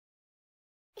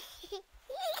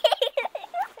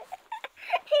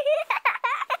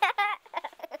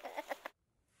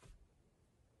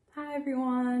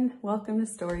everyone, welcome to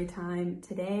Storytime.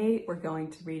 Today we're going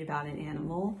to read about an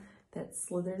animal that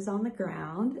slithers on the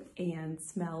ground and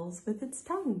smells with its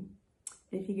tongue.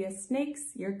 If you guess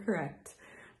snakes, you're correct.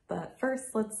 But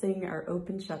first, let's sing our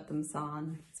Open Shut Them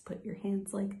song. Let's put your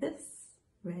hands like this.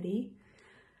 Ready?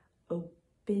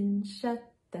 Open,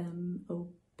 shut them,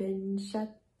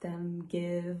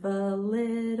 give a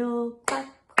little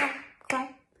clap, clap,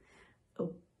 clap.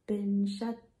 Open,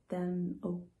 shut them,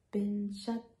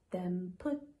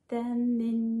 put them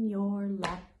in your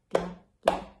lap, lap,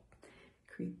 lap.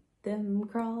 Creep them,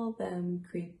 crawl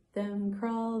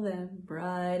them,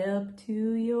 right up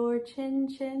to your chin,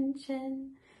 chin,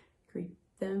 chin. Creep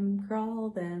them, crawl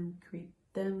them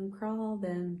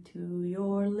to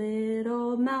your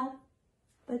little mouth,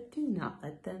 but do not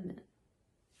let them in.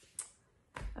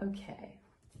 Okay.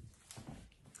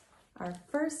 Our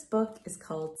first book is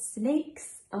called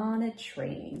Snakes on a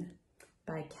Train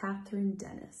by Catherine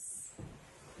Dennis.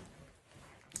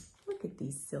 Look at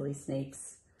these silly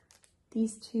snakes.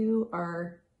 These two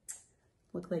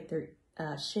look like they're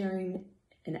sharing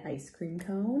an ice cream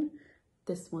cone.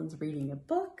 This one's reading a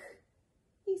book.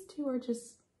 These two are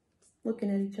just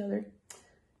looking at each other.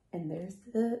 And there's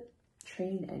the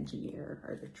train engineer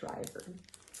or the driver.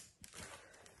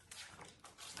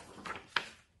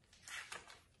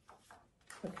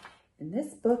 Okay. And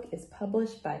this book is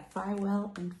published by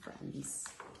Fywell and Friends.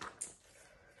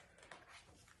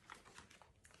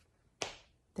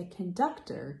 The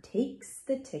conductor takes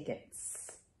the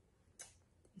tickets.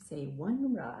 They say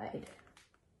one ride.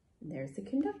 And there's the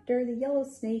conductor, the yellow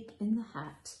snake in the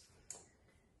hat.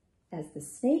 As the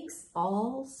snakes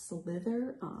all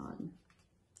slither on,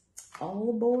 all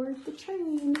aboard the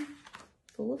train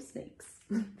full of snakes.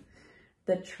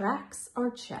 The tracks are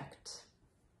checked.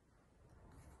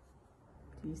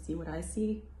 Do you see what I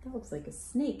see? That looks like a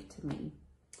snake to me.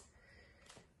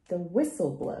 The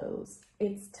whistle blows.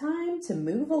 It's time to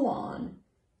move along.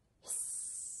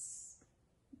 Hiss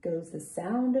goes the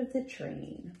sound of the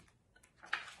train.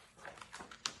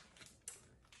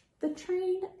 The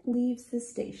train leaves the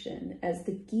station as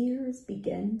the gears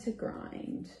begin to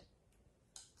grind.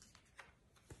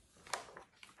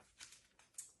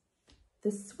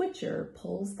 The switcher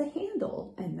pulls the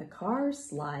handle and the cars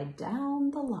slide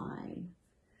down the line.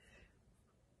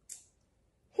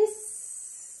 Hiss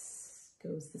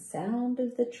goes the sound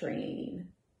of the train.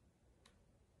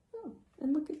 Oh,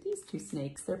 and look at these two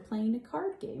snakes. They're playing a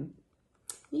card game.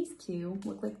 These two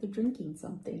look like they're drinking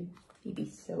something. Maybe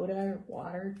soda or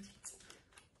water.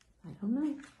 I don't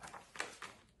know.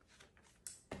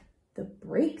 The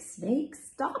brake snake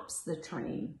stops the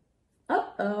train.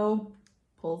 Uh-oh.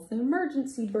 Pulls the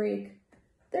emergency brake.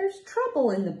 There's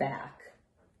trouble in the back.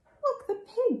 Look, the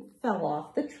pig fell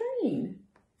off the train.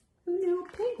 Who knew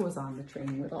a pig was on the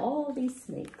train with all these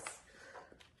snakes?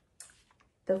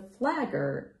 The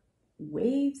flagger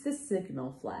waves the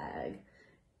signal flag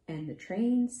and the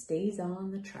train stays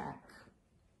on the track.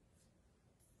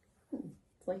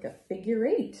 It's like a figure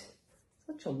eight.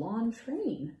 Such a long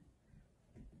train.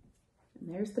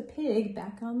 And there's the pig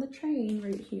back on the train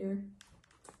right here.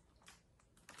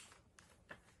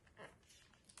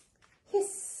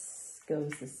 Hiss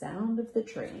goes the sound of the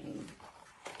train.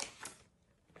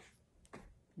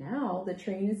 Now the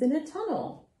train is in a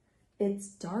tunnel. It's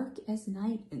dark as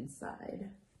night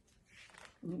inside.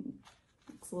 Ooh,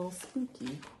 it's a little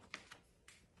spooky.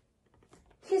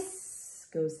 Hiss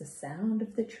goes the sound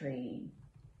of the train.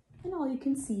 And all you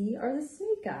can see are the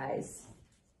snake eyes.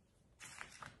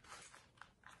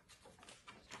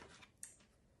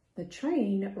 The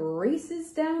train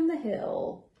races down the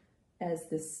hill as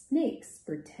the snakes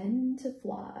pretend to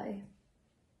fly.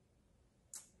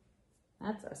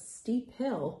 That's a steep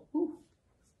hill. Ooh.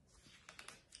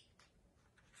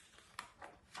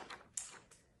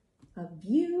 A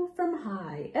view from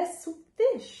high as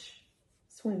fish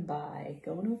swim by,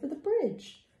 going over the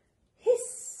bridge.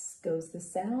 Hiss goes the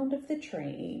sound of the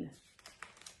train.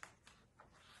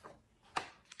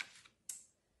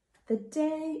 The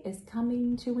day is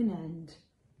coming to an end.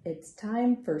 It's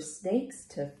time for snakes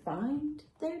to find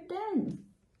their den.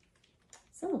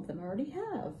 Some of them already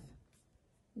have.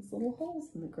 These little holes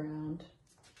in the ground.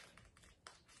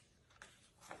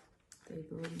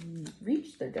 They've already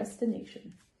reached their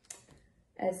destination.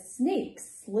 As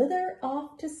snakes slither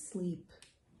off to sleep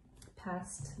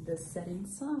past the setting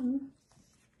sun,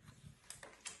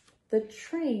 the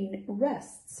train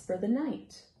rests for the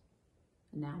night.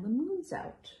 Now the moon's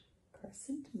out.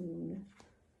 Crescent moon.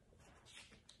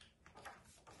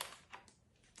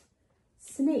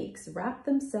 Snakes wrap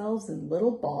themselves in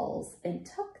little balls and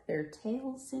tuck their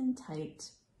tails in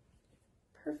tight.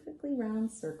 Perfectly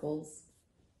round circles.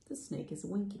 The snake is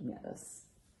winking at us.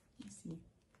 Let's see.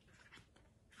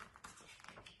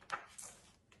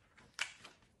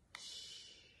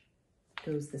 Shh.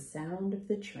 Goes the sound of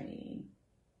the train.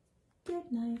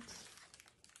 Good night.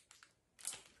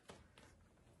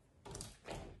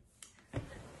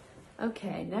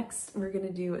 Okay, next we're gonna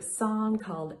do a song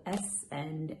called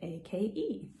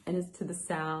S-N-A-K-E, and it's to the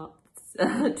sound,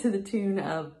 to the tune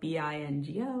of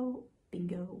B-I-N-G-O.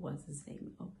 Bingo was his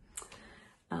name.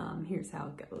 Here's how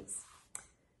it goes.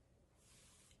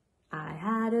 I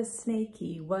had a snake,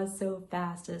 he was so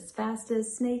fast as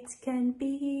snakes can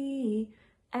be.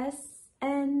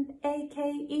 S-N-A-K-E,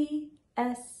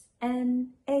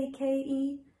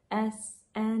 S-N-A-K-E,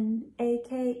 S-N-A-K-E.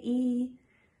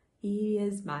 He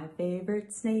is my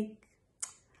favorite snake.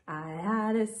 I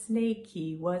had a snake,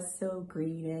 he was so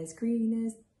green as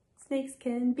snakes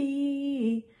can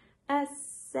be.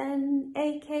 S-N-A-K-E,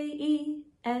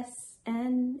 S-N-A-K-E,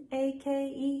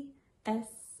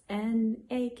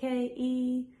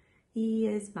 S-N-A-K-E. He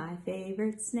is my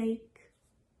favorite snake.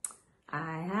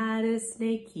 I had a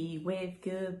snake, he waved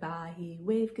goodbye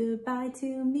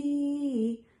to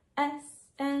me.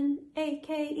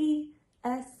 S-N-A-K-E,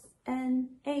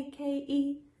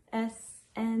 S-N-A-K-E,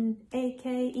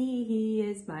 S-N-A-K-E. He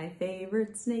is my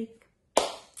favorite snake. All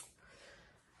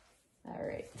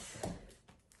right.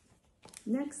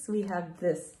 Next we have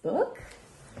this book.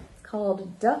 It's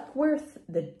called Duckworth,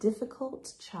 the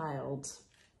Difficult Child.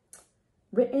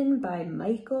 Written by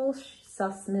Michael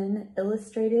Sussman,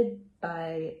 illustrated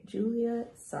by Julia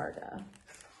Sarda.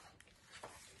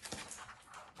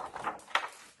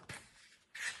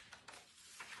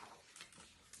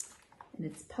 And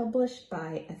it's published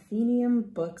by Athenaeum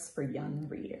Books for Young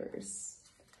Readers.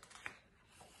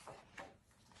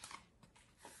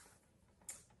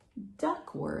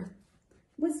 Duckworth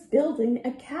was building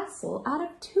a castle out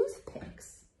of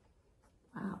toothpicks.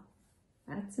 Wow,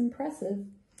 that's impressive.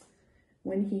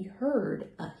 When he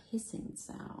heard a hissing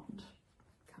sound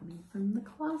coming from the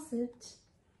closet,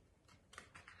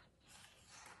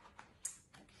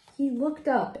 he looked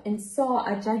up and saw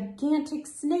a gigantic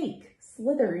snake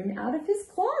slithering out of his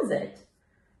closet.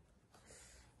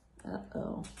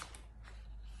 Uh-oh.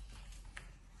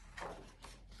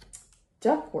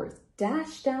 Duckworth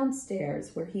dashed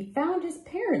downstairs where he found his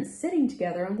parents sitting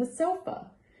together on the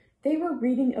sofa. They were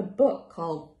reading a book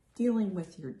called Dealing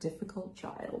with Your Difficult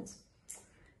Child.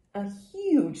 A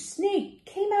huge snake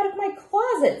came out of my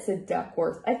closet, said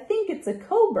Duckworth. I think it's a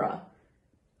cobra.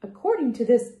 According to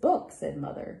this book, said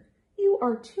Mother, you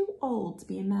are too old to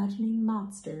be imagining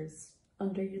monsters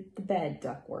under the bed,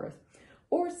 Duckworth,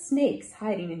 or snakes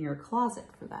hiding in your closet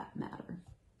for that matter.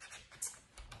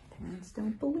 Parents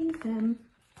don't believe him.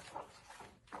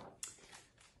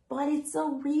 But it's a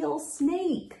real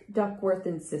snake, Duckworth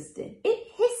insisted. It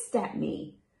hissed at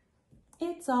me.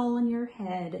 It's all in your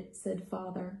head, said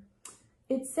Father.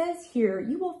 It says here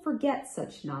you will forget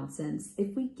such nonsense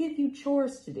if we give you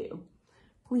chores to do.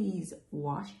 Please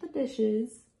wash the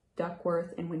dishes,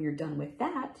 Duckworth, and when you're done with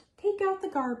that, take out the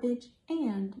garbage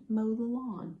and mow the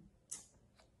lawn.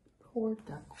 Poor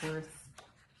Duckworth.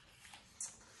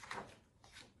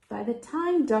 By the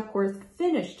time Duckworth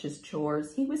finished his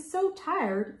chores, he was so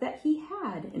tired that he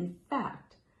had, in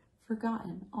fact,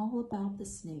 forgotten all about the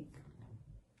snake.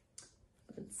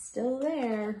 But it's still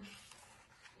there.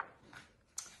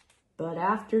 But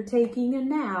after taking a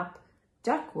nap,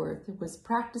 Duckworth was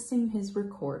practicing his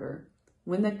recorder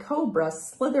when the cobra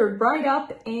slithered right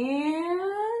up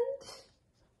and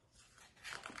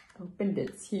opened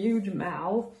its huge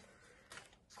mouth,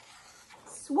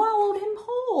 swallowed him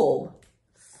whole.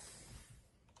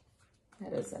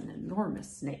 That is an enormous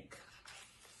snake.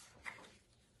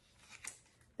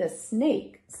 The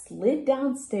snake slid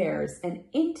downstairs and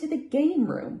into the game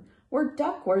room where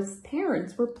Duckworth's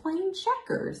parents were playing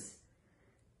checkers.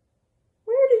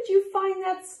 Where did you find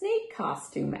that snake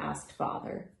costume? Asked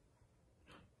Father.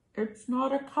 It's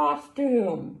not a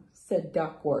costume, said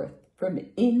Duckworth from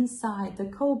inside the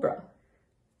cobra.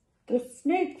 The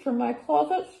snake from my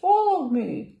closet swallowed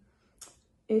me.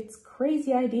 It's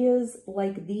crazy ideas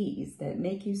like these that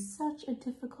make you such a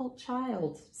difficult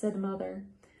child, said Mother.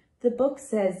 The book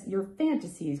says your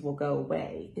fantasies will go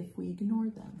away if we ignore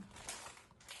them.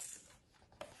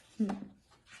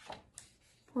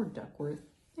 Poor Duckworth.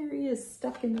 There he is,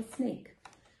 stuck in the snake.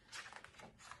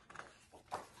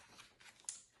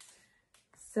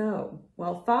 So,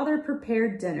 while Father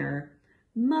prepared dinner,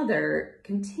 Mother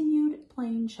continued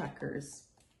playing checkers.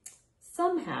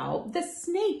 Somehow, the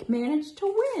snake managed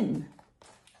to win.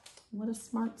 What a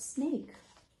smart snake.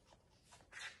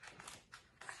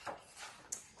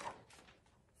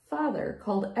 Father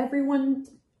called everyone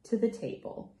to the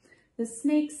table. The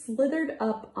snake slithered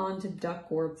up onto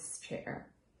Duckworth's chair.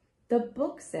 The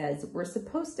book says we're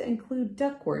supposed to include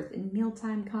Duckworth in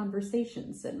mealtime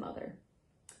conversations, said Mother.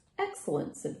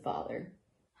 Excellent, said Father.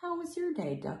 How was your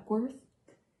day, Duckworth?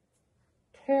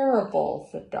 Terrible,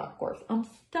 said Duckworth. I'm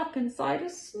stuck inside a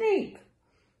snake.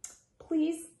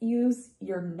 Please use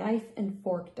your knife and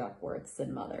fork, Duckworth, said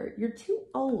Mother. You're too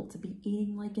old to be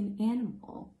eating like an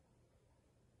animal.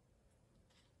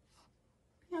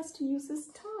 He has to use his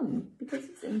tongue because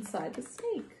he's inside the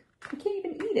snake. He can't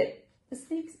even eat it. The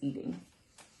snake's eating.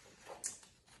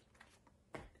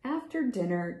 After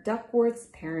dinner, Duckworth's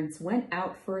parents went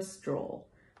out for a stroll.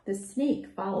 The snake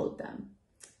followed them.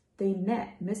 They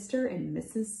met Mr. and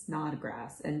Mrs.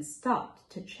 Snodgrass and stopped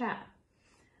to chat.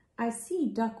 I see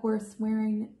Duckworth's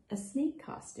wearing a snake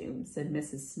costume, said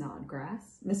Mrs.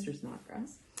 Snodgrass. Mr.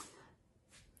 Snodgrass.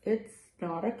 It's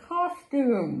not a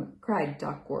costume, cried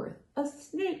Duckworth. A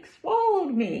snake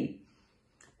swallowed me.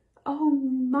 Oh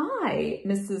my,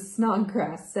 Mrs.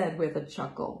 Snodgrass said with a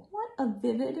chuckle. What a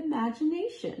vivid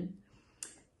imagination.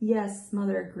 Yes,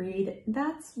 Mother agreed.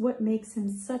 That's what makes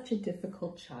him such a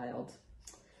difficult child.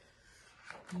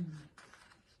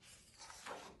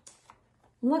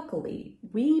 Luckily,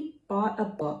 we bought a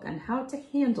book on how to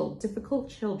handle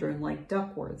difficult children like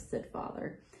Duckworth, said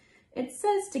Father. It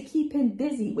says to keep him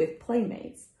busy with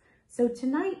playmates. So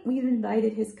tonight we've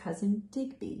invited his cousin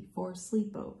Digby for a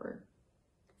sleepover.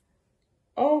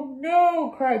 Oh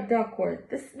no, cried Duckworth.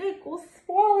 The snake will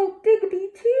swallow Digby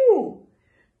too.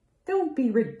 Don't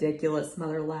be ridiculous,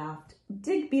 Mother laughed.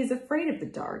 Digby's afraid of the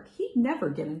dark. He'd never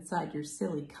get inside your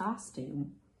silly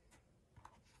costume.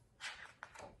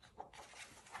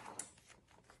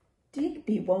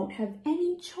 Digby won't have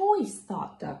any choice,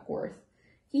 thought Duckworth.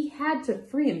 He had to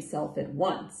free himself at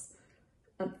once.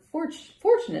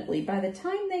 Fortunately, by the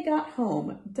time they got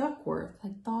home, Duckworth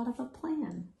had thought of a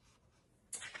plan.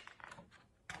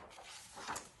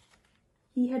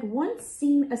 He had once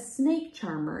seen a snake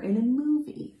charmer in a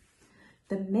movie.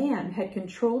 The man had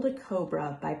controlled a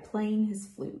cobra by playing his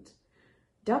flute.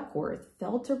 Duckworth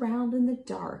felt around in the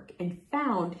dark and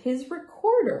found his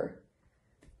recorder.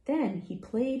 Then he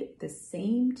played the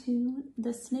same tune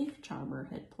the snake charmer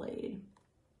had played.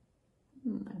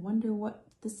 I wonder what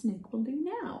the snake will do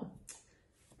now.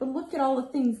 But look at all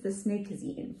the things the snake has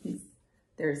eaten.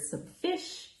 There's some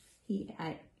fish. He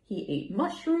ate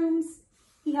mushrooms.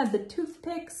 He had the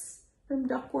toothpicks from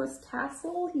Duckworth's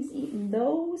castle. He's eaten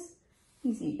those.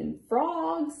 He's eaten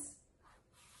frogs.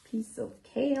 Piece of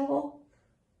kale.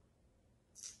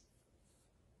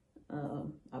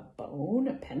 A bone,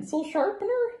 a pencil sharpener.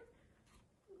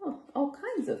 Oh, all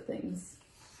kinds of things.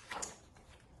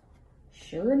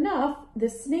 Sure enough, the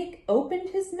snake opened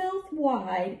his mouth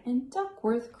wide and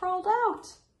Duckworth crawled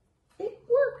out. It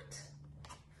worked.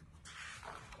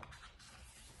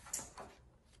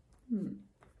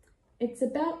 It's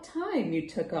about time you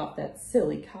took off that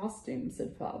silly costume,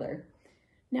 said Father.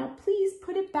 Now please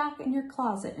put it back in your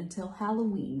closet until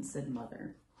Halloween, said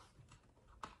Mother.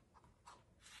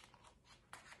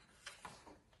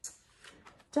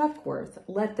 Duckworth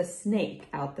let the snake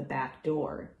out the back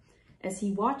door. As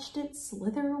he watched it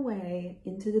slither away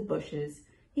into the bushes,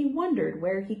 he wondered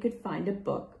where he could find a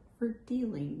book for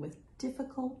dealing with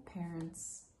difficult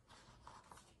parents.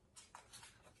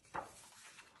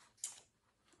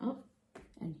 Oh,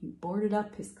 and he boarded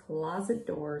up his closet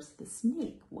doors. The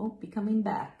snake won't be coming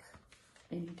back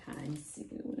anytime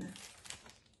soon.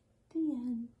 The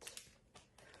end.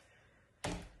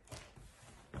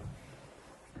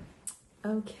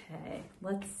 Okay,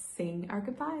 let's sing our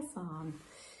goodbye song.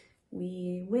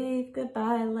 We wave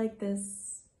goodbye like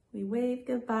this. We wave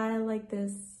goodbye like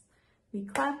this. We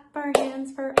clap our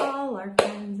hands for all our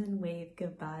friends and wave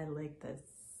goodbye like this.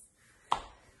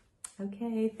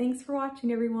 Okay, thanks for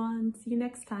watching, everyone. See you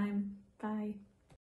next time. Bye.